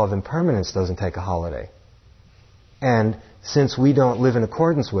 The law of impermanence doesn't take a holiday. And since we don't live in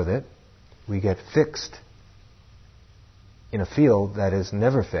accordance with it, we get fixed in a field that is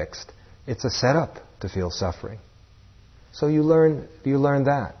never fixed. It's a setup to feel suffering. So you learn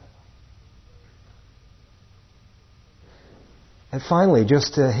that. And finally,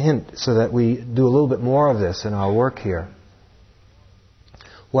 just a hint so that we do a little bit more of this in our work here.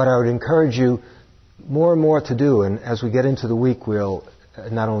 What I would encourage you more and more to do, and as we get into the week, we'll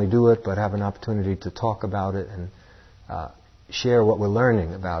not only do it, but have an opportunity to talk about it and share what we're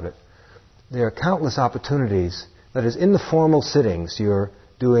learning about it. There are countless opportunities. That is, in the formal sittings, you're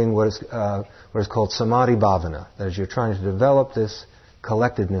doing what is called samadhi bhavana. That is, you're trying to develop this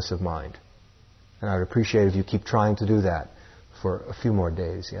collectedness of mind. And I would appreciate if you keep trying to do that for a few more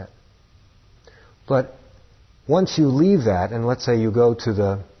days yet. But once you leave that, and let's say you go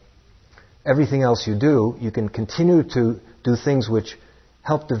to everything else you do, you can continue to do things which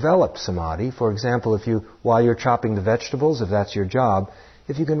help develop samadhi. For example, while you're chopping the vegetables, if that's your job,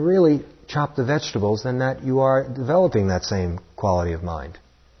 if you can really chop the vegetables, then that you are developing that same quality of mind.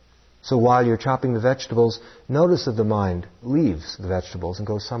 So while you're chopping the vegetables, notice that the mind leaves the vegetables and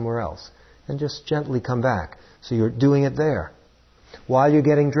goes somewhere else. And just gently come back. So you're doing it there. While you're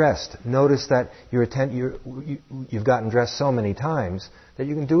getting dressed, notice that you've gotten dressed so many times that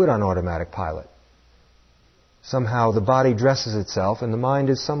you can do it on automatic pilot. Somehow the body dresses itself and the mind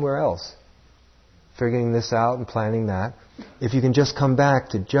is somewhere else, figuring this out and planning that. If you can just come back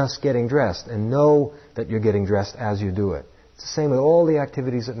to just getting dressed and know that you're getting dressed as you do it. It's the same with all the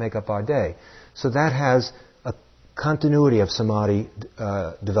activities that make up our day. So that has a continuity of samadhi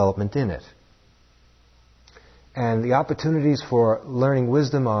development in it. And the opportunities for learning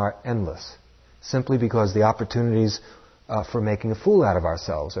wisdom are endless, simply because the opportunities for making a fool out of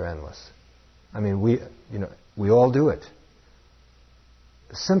ourselves are endless. I mean, we all do it.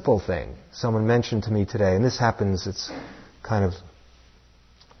 A simple thing someone mentioned to me today, and this happens, it's kind of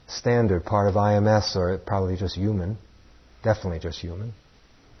standard part of IMS, or probably just human, definitely just human.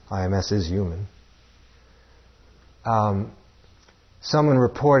 IMS is human. Someone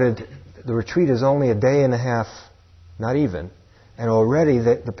reported the retreat is only a day and a half, not even, and already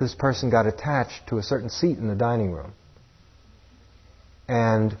this person got attached to a certain seat in the dining room.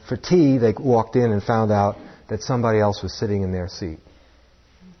 And for tea, they walked in and found out that somebody else was sitting in their seat.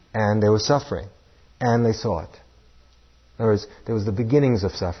 And they were suffering. And they saw it. In other words, there was the beginnings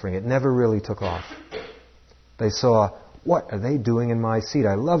of suffering. It never really took off. They saw, what are they doing in my seat?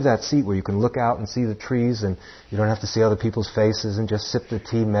 I love that seat where you can look out and see the trees and you don't have to see other people's faces and just sip the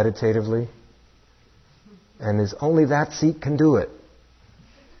tea meditatively. And there's only that seat can do it.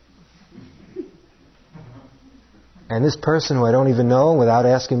 And this person who I don't even know, without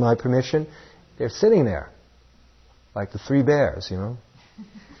asking my permission, they're sitting there. Like the three bears,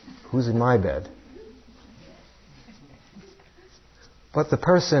 Who's in my bed? But the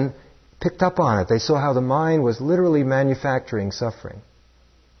person picked up on it. They saw how the mind was literally manufacturing suffering.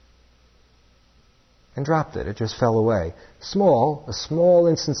 And dropped it. It just fell away. A small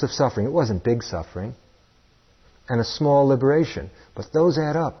instance of suffering. It wasn't big suffering. And a small liberation. But those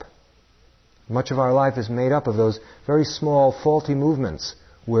add up. Much of our life is made up of those very small, faulty movements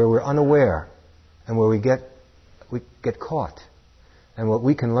where we're unaware and where we get caught. And what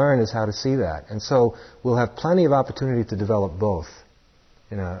we can learn is how to see that. And so we'll have plenty of opportunity to develop both,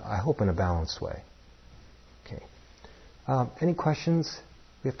 I hope in a balanced way. Okay. Any questions?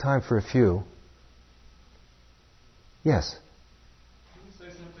 We have time for a few. Yes? Can you say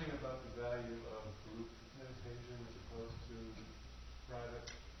something about the value of group meditation as opposed to private?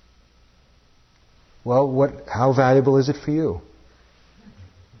 Well, how valuable is it for you?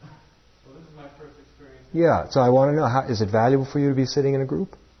 Well, this is my first experience. Yeah, so I want to know, is it valuable for you to be sitting in a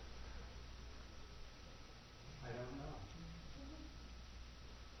group? I don't know.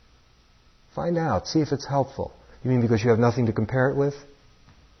 Find out. See if it's helpful. You mean because you have nothing to compare it with?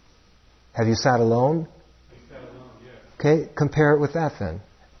 Have you sat alone? I sat alone, yes. Okay, compare it with that then.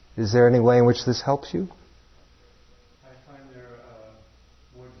 Is there any way in which this helps you? I find there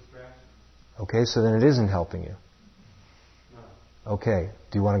more distractions. Okay, so then it isn't helping you. No. Okay,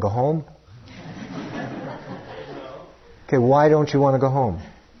 do you want to go home? No, Okay, why don't you want to go home?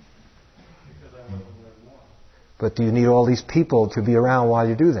 because I want to learn more. But do you need all these people to be around while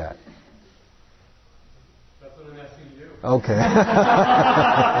you do that? That's what I'm asking you. Okay.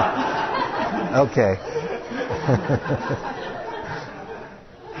 Okay.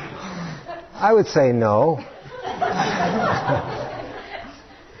 I would say no.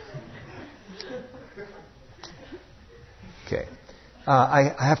 Okay.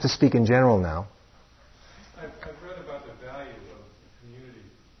 I have to speak in general now. I've read about the value of community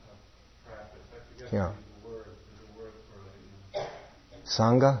practice. I forget Yeah. the word. There's a word for it.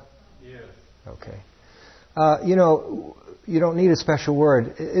 Sangha? Yes. Okay. You don't need a special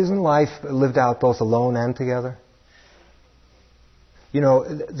word. Isn't life lived out both alone and together?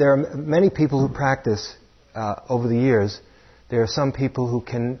 There are many people who practice over the years. There are some people who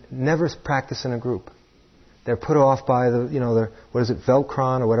can never practice in a group. they're put off by what is it,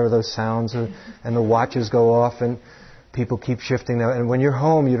 Velcron or whatever those sounds, and the watches go off and people keep shifting them. And when you're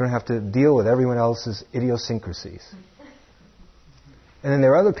home, you don't have to deal with everyone else's idiosyncrasies. And then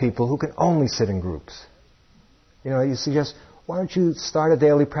there are other people who can only sit in groups. You suggest, why don't you start a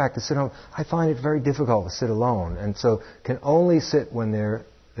daily practice, sit home? I find it very difficult to sit alone, and so can only sit when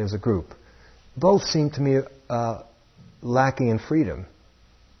there's a group. Both seem to me lacking in freedom,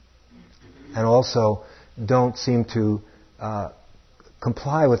 and also don't seem to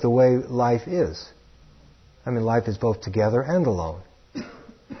comply with the way life is. I mean, life is both together and alone.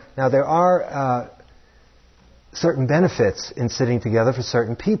 Now, there are certain benefits in sitting together for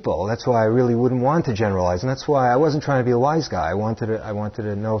certain people. That's why I really wouldn't want to generalize, and that's why I wasn't trying to be a wise guy. I wanted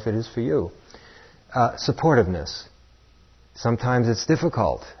to know if it is for you. Supportiveness. Sometimes it's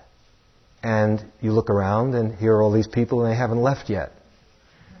difficult, and you look around and here are all these people and they haven't left yet.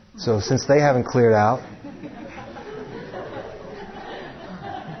 So since they haven't cleared out,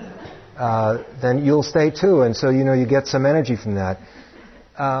 then you'll stay too, and so you get some energy from that.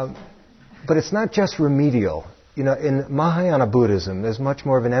 But it's not just remedial. In Mahayana Buddhism, there's much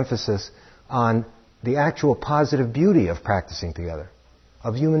more of an emphasis on the actual positive beauty of practicing together,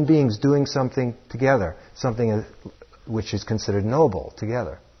 of human beings doing something together, something which is considered noble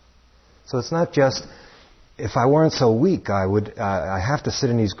together. So it's not just, if I weren't so weak, I have to sit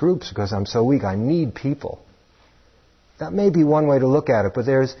in these groups because I'm so weak. I need people. That may be one way to look at it, but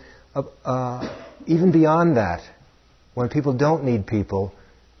there's even beyond that, when people don't need people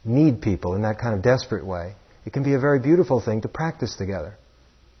in that kind of desperate way, it can be a very beautiful thing to practice together.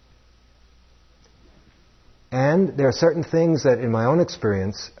 And there are certain things that, in my own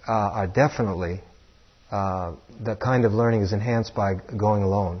experience, are definitely, the kind of learning is enhanced by going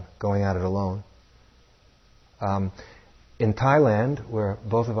at it alone. In Thailand, where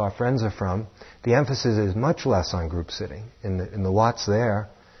both of our friends are from, the emphasis is much less on group sitting. In the Wats there,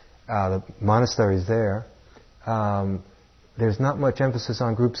 the monasteries there, there's not much emphasis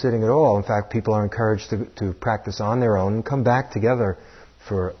on group sitting at all. In fact, people are encouraged to practice on their own and come back together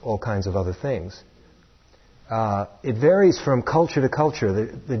for all kinds of other things. It varies from culture to culture.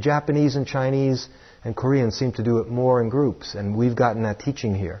 The Japanese and Chinese and Koreans seem to do it more in groups, and we've gotten that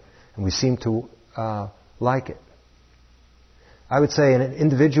teaching here, and we seem to like it. I would say in an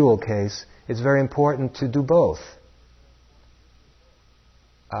individual case, it's very important to do both.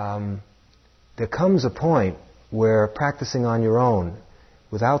 There comes a point where practicing on your own,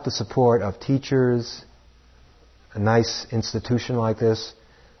 without the support of teachers, a nice institution like this,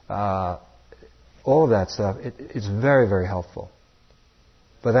 all of that stuff, it's very, very helpful.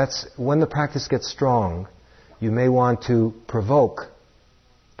 But that's when the practice gets strong, you may want to provoke,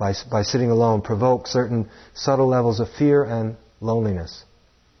 by sitting alone, provoke certain subtle levels of fear and loneliness.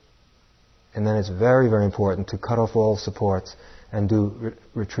 And then it's very, very important to cut off all supports and do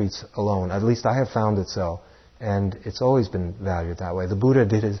retreats alone. At least I have found it so. And it's always been valued that way. The Buddha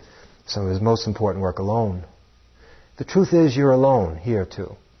did some of his most important work alone. The truth is, you're alone here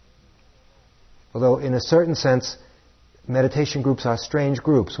too. Although in a certain sense, meditation groups are strange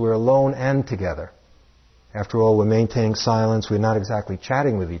groups. We're alone and together. After all, we're maintaining silence. We're not exactly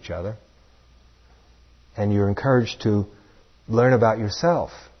chatting with each other. And you're encouraged to learn about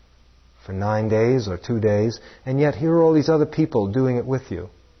yourself for 9 days or 2 days. And yet here are all these other people doing it with you.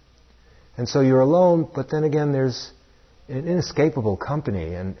 And so you're alone, but then again there's an inescapable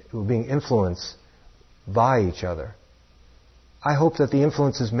company and we're being influenced by each other. I hope that the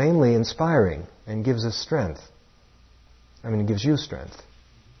influence is mainly inspiring and gives us strength. It gives you strength.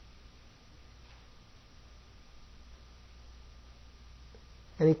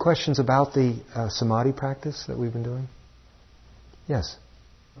 Any questions about the samadhi practice that we've been doing? Yes?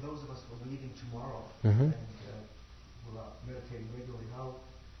 For those of us who are leaving tomorrow Mm-hmm. and who are meditating regularly, how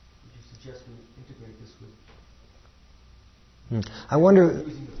would you suggest we integrate this with I wonder,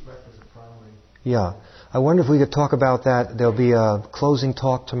 using the breath as a primary? Yeah. I wonder if we could talk about that. There'll be a closing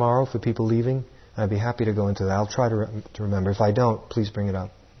talk tomorrow for people leaving. I'd be happy to go into that. I'll try to remember. If I don't, please bring it up.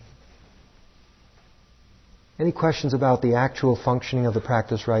 Any questions about the actual functioning of the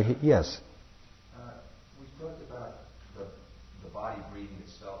practice right here? Yes? We talked about the body breathing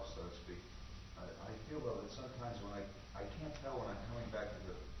itself, so to speak. I feel, though, that sometimes when I can't tell when I'm coming back to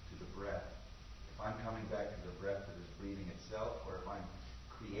the breath, if I'm coming back to the breath that is breathing itself, or if I'm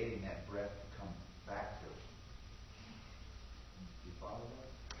creating that breath to come back to. Do you follow that?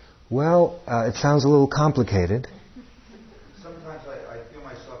 Well, it sounds a little complicated. Sometimes I feel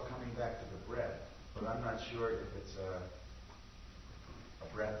myself coming back to the breath, but I'm not sure if it's a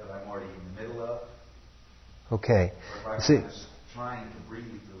breath that I'm already in the middle of, Okay. or if I'm See, just trying to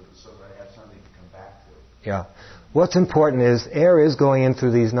breathe so that I have something to come back to. Yeah. What's important is air is going in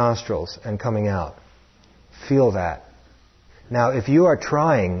through these nostrils and coming out. Feel that. Now, if you are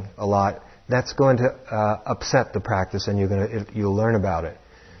trying a lot, that's going to upset the practice, and you'll learn about it,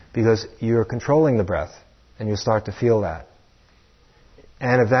 because you're controlling the breath, and you start to feel that.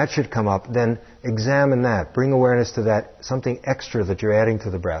 And if that should come up, then examine that. Bring awareness to that, something extra that you're adding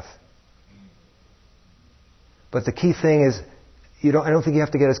to the breath. But the key thing is, I don't think you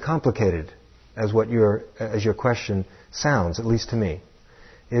have to get as complicated as your question sounds, at least to me.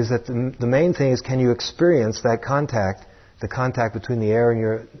 Is that the main thing is, can you experience that contact, the contact between the air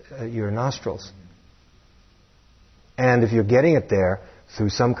and your nostrils? And if you're getting it there through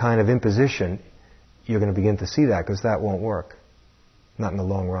some kind of imposition, you're going to begin to see that, because that won't work. Not in the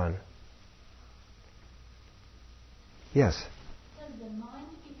long run. Yes? Does the mind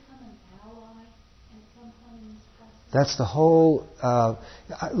become an ally at some point in this process? That's the whole...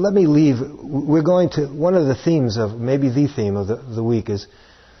 let me leave. We're going to... One of the themes of... Maybe the theme of the week is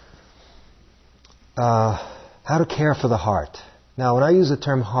how to care for the heart. Now, when I use the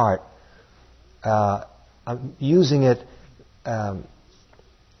term heart, I'm using it... the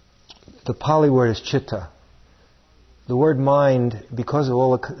Pali word is chitta. The word mind, because of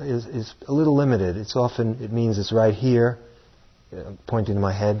all is a little limited. It means it's right here, pointing to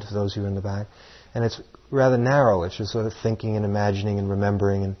my head for those who are in the back, and it's rather narrow. It's just sort of thinking and imagining and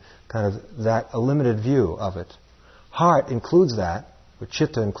remembering and kind of a limited view of it. Heart includes that, or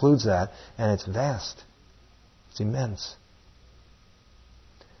chitta includes that, and it's vast. It's immense.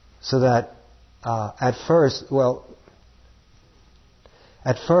 So that at first,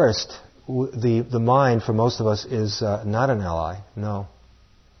 the mind for most of us is not an ally. No.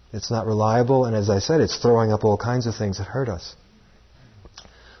 It's not reliable, and as I said, it's throwing up all kinds of things that hurt us.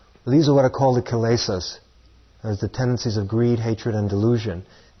 These are what are called the kilesas. There's the tendencies of greed, hatred, and delusion,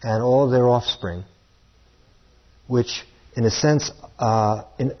 and all of their offspring, which, in a sense, are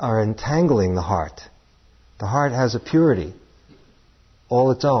entangling the heart. The heart has a purity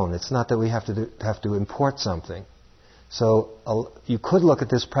all its own. It's not that we have to import something. So you could look at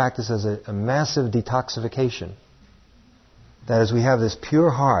this practice as a massive detoxification. That is, we have this pure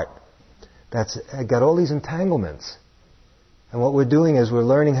heart that's got all these entanglements. And what we're doing is we're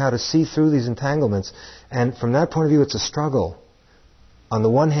learning how to see through these entanglements. And from that point of view, it's a struggle. On the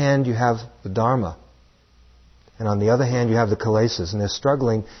one hand, you have the Dharma. And on the other hand, you have the kilesas. And they're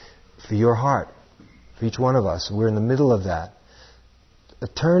struggling for your heart, for each one of us. We're in the middle of that. A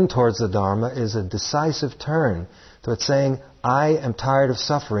turn towards the Dharma is a decisive turn. So it's saying, I am tired of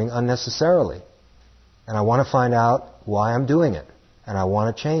suffering unnecessarily. And I want to find out why I'm doing it. And I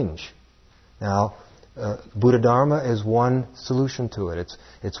want to change. Now, Buddha Dharma is one solution to it.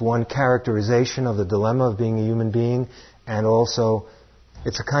 It's one characterization of the dilemma of being a human being. And also,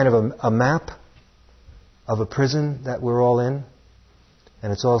 it's a kind of a map of a prison that we're all in.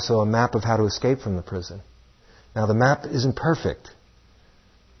 And it's also a map of how to escape from the prison. Now, the map isn't perfect,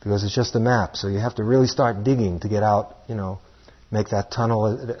 because it's just a map. So you have to really start digging to get out, make that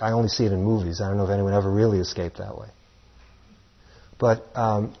tunnel. I only see it in movies. I don't know if anyone ever really escaped that way. But,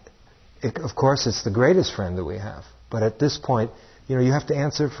 of course, it's the greatest friend that we have. But at this point, you have to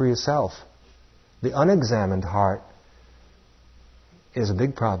answer for yourself. The unexamined heart is a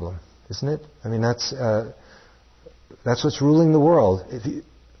big problem, isn't it? I mean, that's what's ruling the world.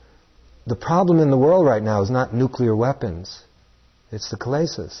 The problem in the world right now is not nuclear weapons. It's the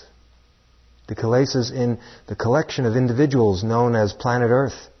kilesas. The kilesas in the collection of individuals known as planet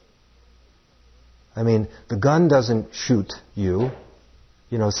Earth. I mean, the gun doesn't shoot you.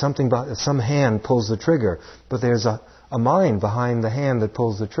 Some hand pulls the trigger. But there's a mind behind the hand that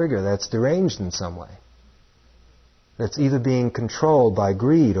pulls the trigger that's deranged in some way. That's either being controlled by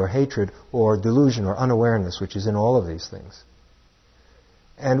greed or hatred or delusion or unawareness, which is in all of these things.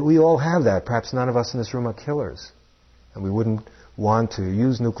 And we all have that. Perhaps none of us in this room are killers. And we wouldn't want to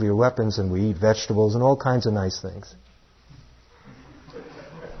use nuclear weapons, and we eat vegetables and all kinds of nice things.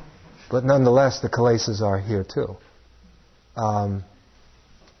 But nonetheless, the kilesas are here too. Ajahn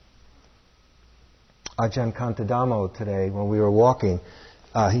Kantadamo today, when we were walking,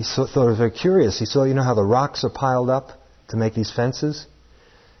 he thought it was very curious. He saw, how the rocks are piled up to make these fences?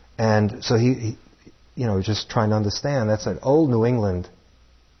 And so he just trying to understand. That's an old New England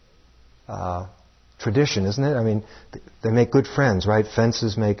tradition, isn't it? I mean, they make good friends, right?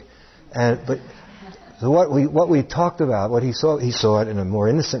 Fences make, so what we talked about, what he saw it in a more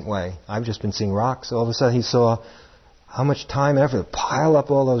innocent way. I've just been seeing rocks. All of a sudden, he saw how much time and effort to pile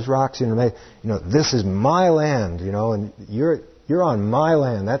up all those rocks. This is my land, and you're on my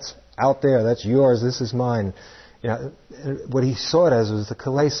land. That's out there. That's yours. This is mine. What he saw it as was the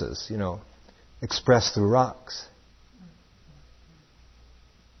kilesas. expressed through rocks.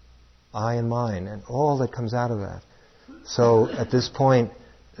 I and mine, and all that comes out of that. So at this point,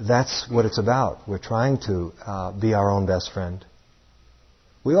 that's what it's about. We're trying to be our own best friend.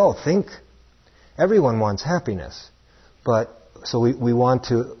 We all think, everyone wants happiness, but so we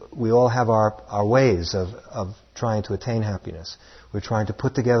all have our ways of trying to attain happiness. We're trying to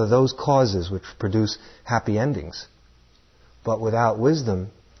put together those causes which produce happy endings. But without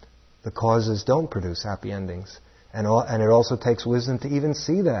wisdom, the causes don't produce happy endings. And it also takes wisdom to even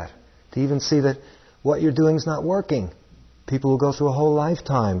see that. To even see that what you're doing is not working. People will go through a whole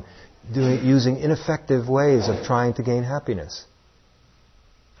lifetime using ineffective ways of trying to gain happiness.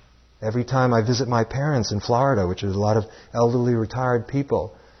 Every time I visit my parents in Florida, which is a lot of elderly retired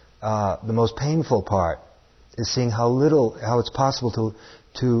people, the most painful part is seeing how it's possible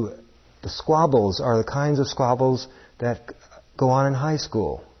the squabbles are the kinds of squabbles that go on in high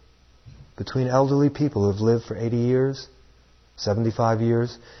school between elderly people who have lived for 80 years, 75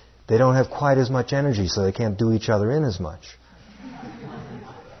 years. They don't have quite as much energy, so they can't do each other in as much.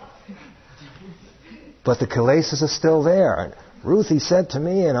 But the kilesas are still there. And Ruthie said to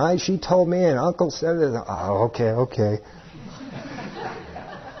me, and she told me, and Uncle said it. Oh, okay.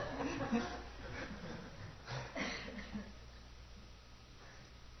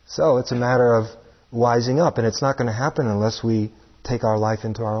 So it's a matter of wising up, and it's not going to happen unless we take our life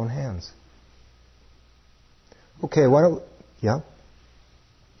into our own hands. Okay, yeah?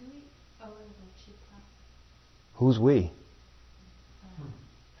 Do we owe the chitta? Who's we?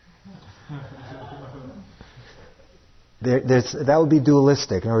 That would be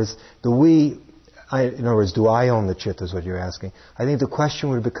dualistic. In other words, do I own the chitta is what you're asking. I think the question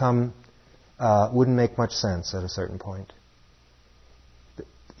would wouldn't make much sense at a certain point.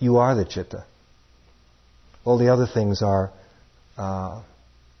 You are the chitta. All the other things are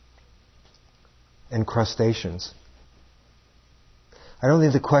encrustations. I don't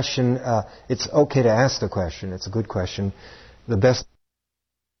think the question, it's okay to ask the question, it's a good question. The best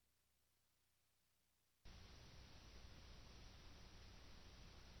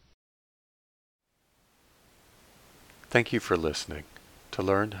Thank you for listening. To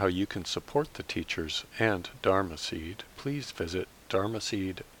learn how you can support the teachers and Dharma Seed, please visit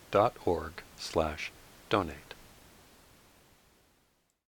dharmaseed.org/donate.